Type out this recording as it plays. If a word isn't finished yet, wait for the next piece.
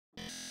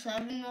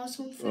7 or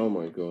something. Oh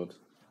my god.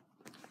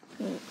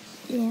 Yeah,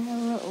 a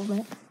little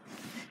bit.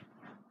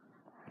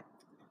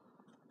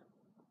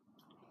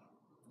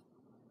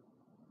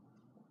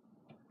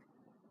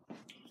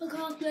 Look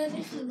how clear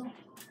this is.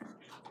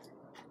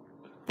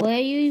 Where are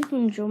you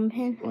even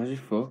jumping? Why is your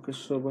focus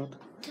so bad?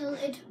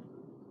 Tilted.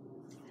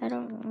 I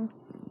don't know.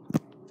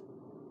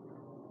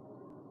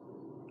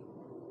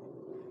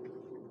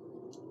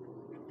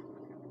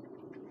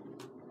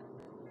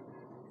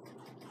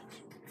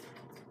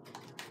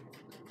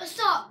 A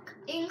sock.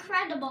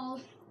 Incredible.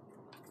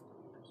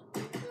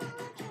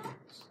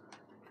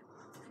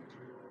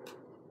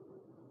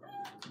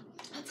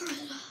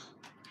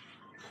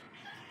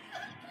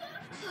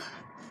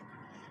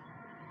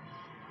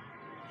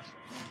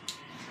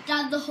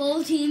 Dad, the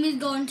whole team is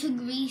going to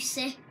Greece.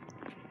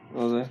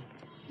 Are they?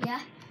 Yeah.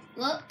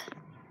 Look.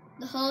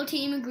 The whole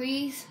team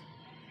agrees.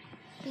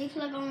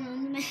 People are going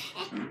under me.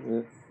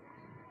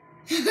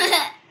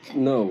 Yeah.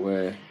 No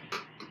way.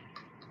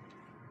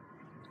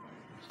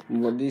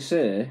 What did he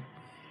say?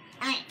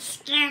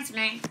 Excuse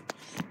me.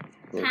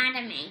 What?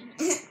 Pardon me.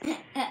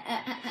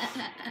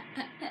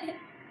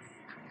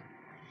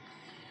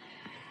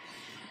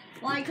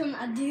 Why couldn't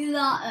I do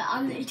that at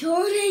Anthony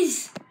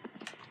Tony's?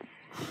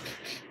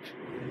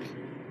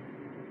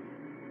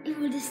 It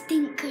would have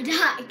stink of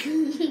that.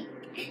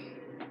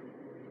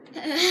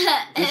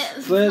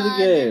 Just play the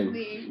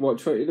game.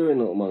 Watch what you're doing,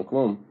 little man. Come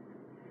on.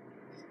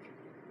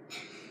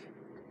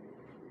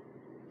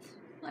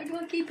 Why do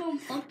I keep on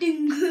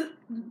fucking?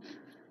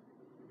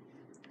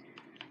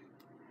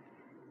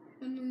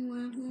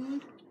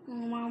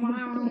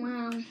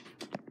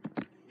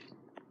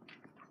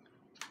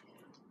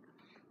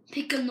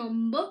 Pick a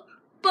number.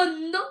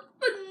 Bunda.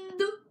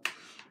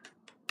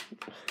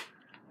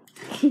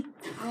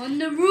 On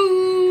the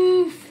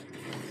roof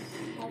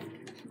of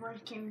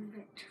breaking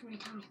victory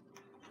time.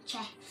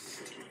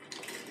 Chest.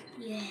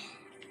 Yeah.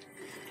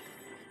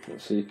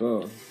 Let's see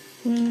for.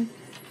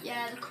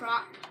 Yeah, the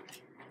crap.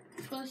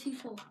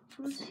 34.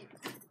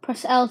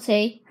 Press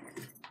LT.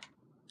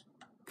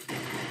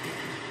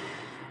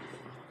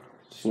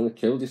 She's nearly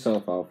killed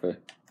yourself, Alfie.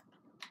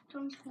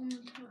 Don't fall into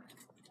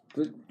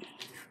it.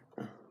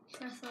 But,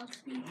 Press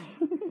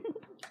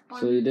LT.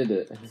 so you did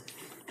it.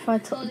 If I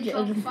touch it,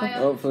 I'll jump off.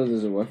 Hopefully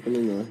there's a weapon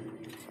in there.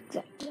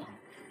 Exactly.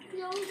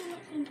 No,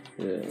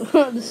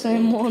 Yeah. The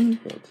same one.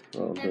 Good.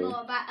 That'll they do.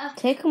 go better.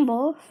 Take them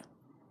both.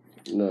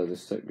 No,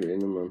 just take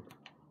green and man.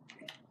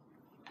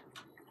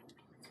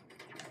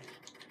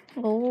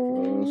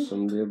 Oh.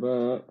 Somebody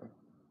about.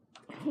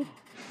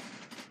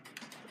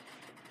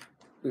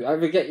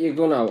 Either get your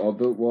gun out or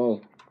build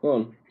wall. Go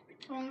on.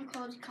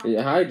 Are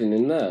you hiding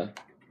in there?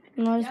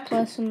 No, he's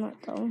placing that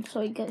down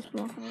so he gets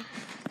more health.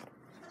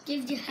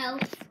 Gives you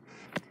health.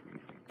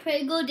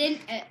 Pretty good,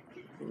 isn't it?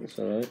 It's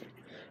alright.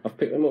 I've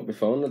picked them up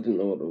before and I didn't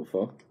know what they were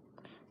for.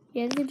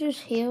 Yeah, they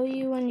just heal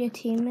you and your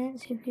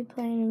teammates if you're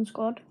playing in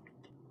squad.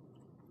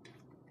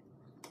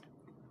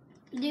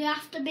 Do you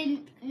have to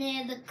be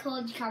near the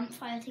cold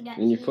campfire to get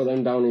And you to put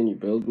them down in your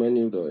build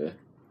menu, don't you?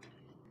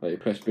 Like you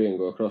press B and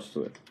go across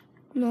to it.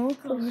 No,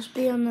 it'll just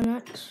be on the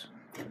next.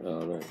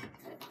 Oh, right.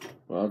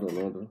 Well, I don't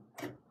know, though.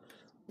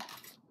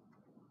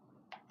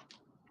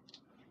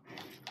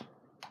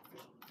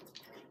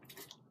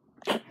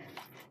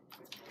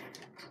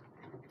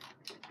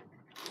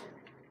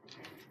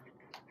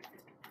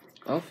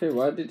 Alfie,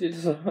 why did you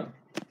do that?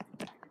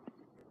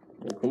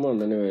 Well, come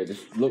on, anyway,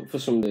 just look for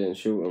somebody and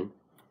shoot them.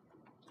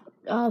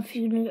 Oh, if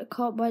you're gonna get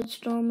caught by the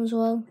storm as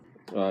well.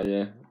 Oh,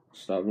 yeah.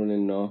 Start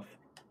running north.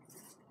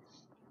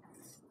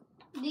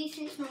 This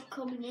is not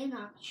coming in,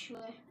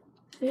 actually.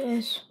 It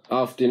is.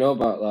 Alf, do you know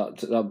about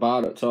that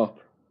bar at top?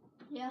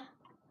 Yeah.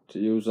 To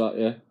use that,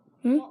 yeah?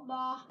 What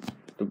bar?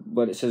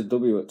 Where it says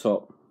W at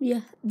top.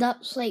 Yeah,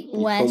 that's like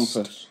Your west,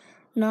 compass.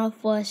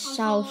 northwest, So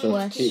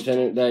southwest. keep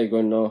sending it there, you're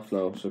going north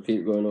now, so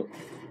keep going up.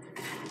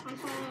 I'm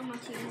following my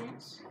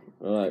teammates.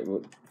 Alright,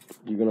 but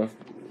you're gonna have...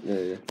 Yeah.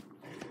 You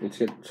need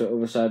to get to the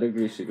other side of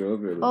Greasy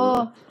Grove, really.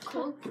 Oh,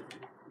 Cool.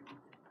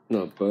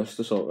 No, burst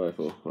assault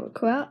rifle.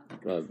 crap.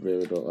 I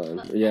really don't like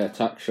them. But yeah,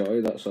 attack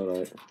shotty, that's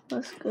alright.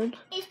 That's good.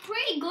 It's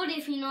pretty good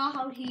if you know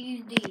how to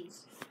use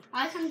these.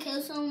 I can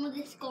kill someone with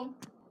this gun.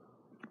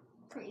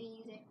 Pretty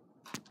easy.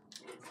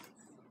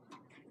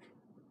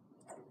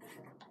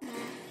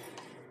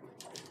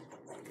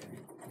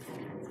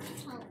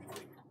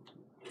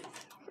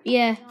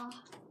 Yeah,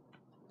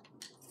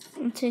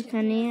 I'll take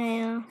any,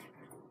 yeah.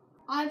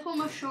 I put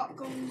my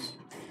shotguns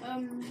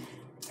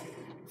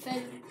for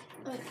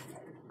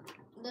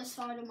the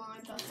side of my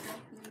best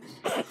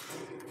weapons.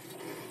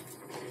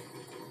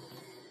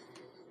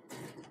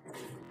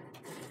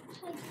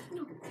 Hey,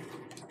 no.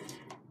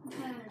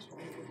 Bird.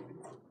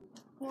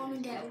 I want to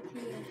get up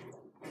here.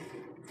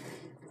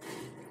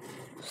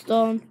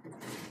 Storm.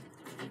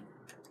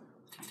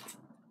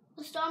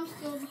 The storm's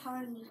still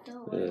behind us,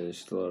 don't Yeah, we? you're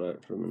still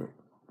alright for a minute.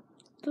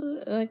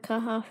 Like a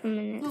half a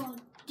minute. No,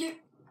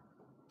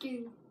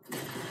 do.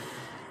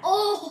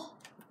 Oh!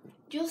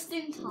 Just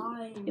in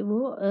time. It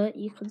won't hurt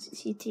you because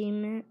it's your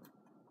teammate.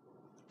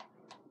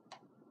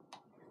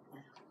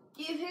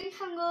 Do you think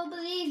I'm going to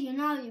believe you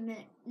now? You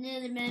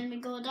nearly made me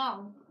go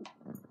down.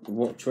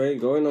 What way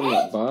going on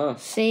that bar?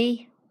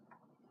 C.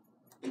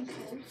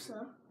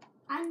 Closer.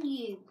 And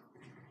you.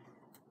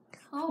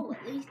 Oh,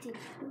 at least it.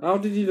 How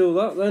did you do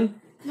that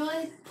then? No,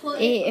 I put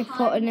It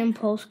put an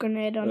impulse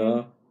grenade on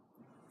him.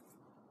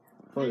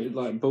 Thought you'd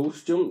like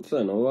boost jumped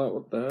then, or like,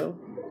 what the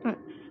hell?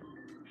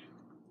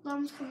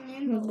 Bomb's coming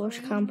in. but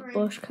Bush we're camper, in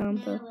bush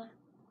camper. nearly.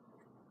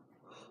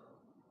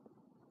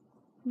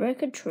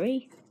 Break a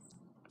tree.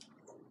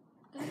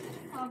 Okay,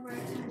 I'll break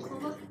some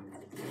cover.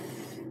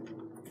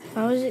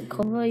 How is it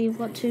cover? You've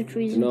got 2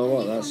 trees. You know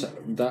what?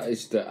 That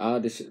is the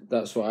hardest.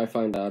 That's what I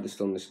find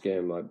hardest on this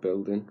game, like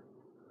building.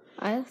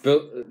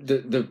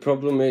 The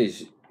problem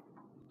is,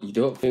 you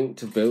don't think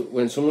to build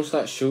when someone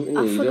starts shooting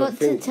you. You don't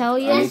think tell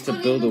you. I need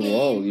to build a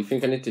wall. You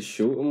think I need to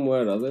shoot them?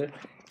 Where are they?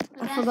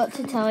 I forgot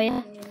to tell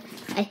you.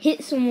 I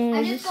hit someone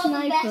with a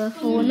sniper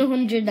for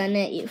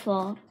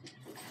 184,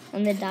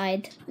 and they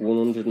died.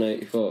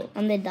 184.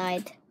 And they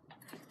died.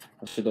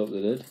 I should hope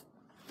they did.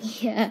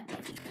 Yeah.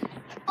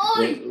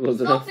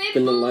 Was it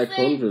been like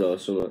 100 or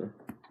something?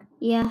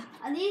 Yeah.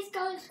 Are these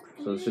guys?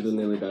 So they should have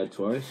nearly died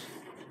twice.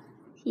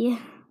 Yeah.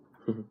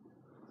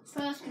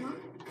 First one.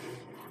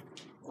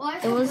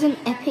 It was an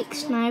epic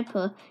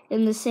sniper.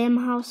 In the same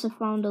house, I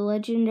found a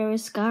legendary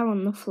scar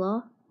on the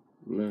floor.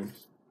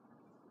 Nice.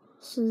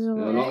 So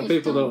Yeah, a lot of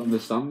people don't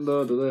understand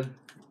though, do they?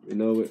 You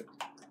know, like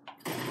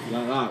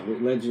that,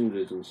 with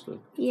legendaries and stuff.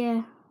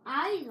 Yeah.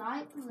 I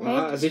like them.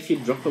 Like, as if you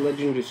drop a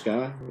legendary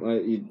scar.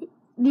 Like you.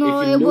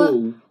 No, if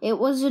you it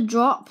was a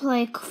drop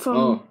like from.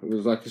 Oh, it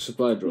was like a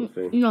supply drop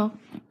thing. No,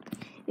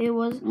 it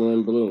was. One of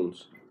them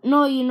balloons.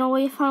 No, you know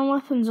where you found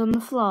weapons on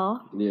the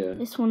floor? Yeah.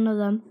 It's one of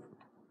them.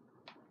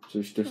 So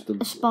it's just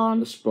a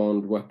spawn. A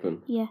spawned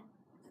weapon. Yeah.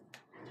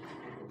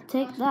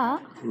 Take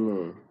that.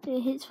 No.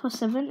 It hits for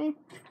 70.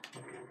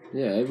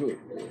 Yeah, but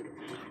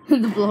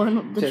They're blowing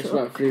up the it takes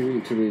truck. about 3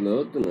 weeks to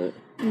reload, doesn't it?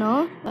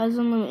 No, there's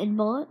unlimited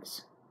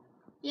bullets.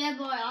 Yeah,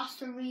 but it has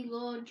to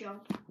reload,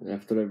 John.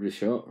 After every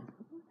shot.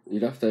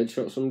 You'd have to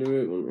headshot somebody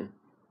with it, wouldn't you?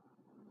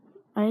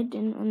 I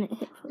didn't, and it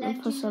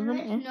hit for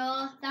 70.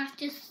 No, that's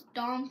just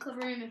storm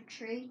covering a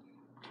tree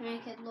to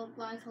make it look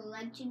like a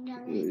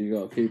legendary. You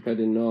gotta keep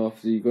heading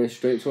north. You're going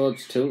straight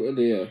towards Tilted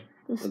here.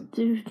 This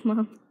dude,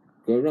 man.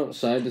 Go around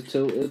side of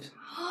Tilted.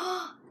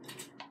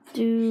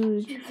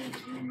 Dude.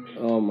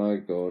 Oh my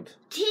god.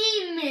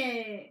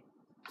 Teammate!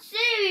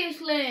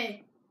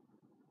 Seriously!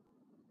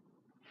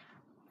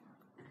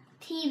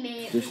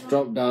 Teammate. Just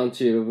drop down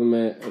to your other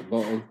mate at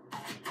bottom.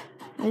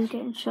 He's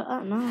getting shot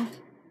at now.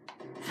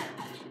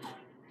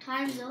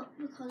 Time's up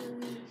because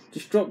of these.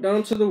 Just drop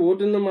down to the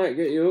wood and they might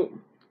get you up.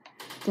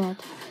 Dead.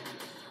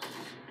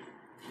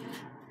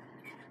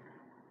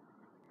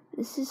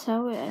 This is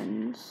how it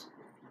ends.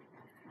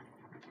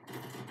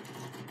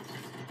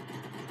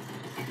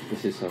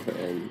 This is how it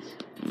ends.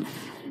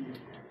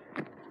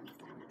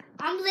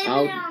 I'm leaving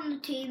it on the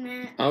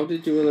teammate. How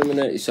did you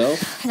eliminate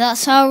yourself?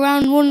 That's how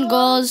round 1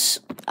 goes,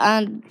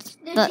 and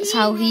The that's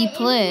how he teammate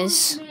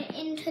plays.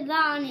 Into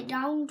that and it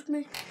downed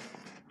me.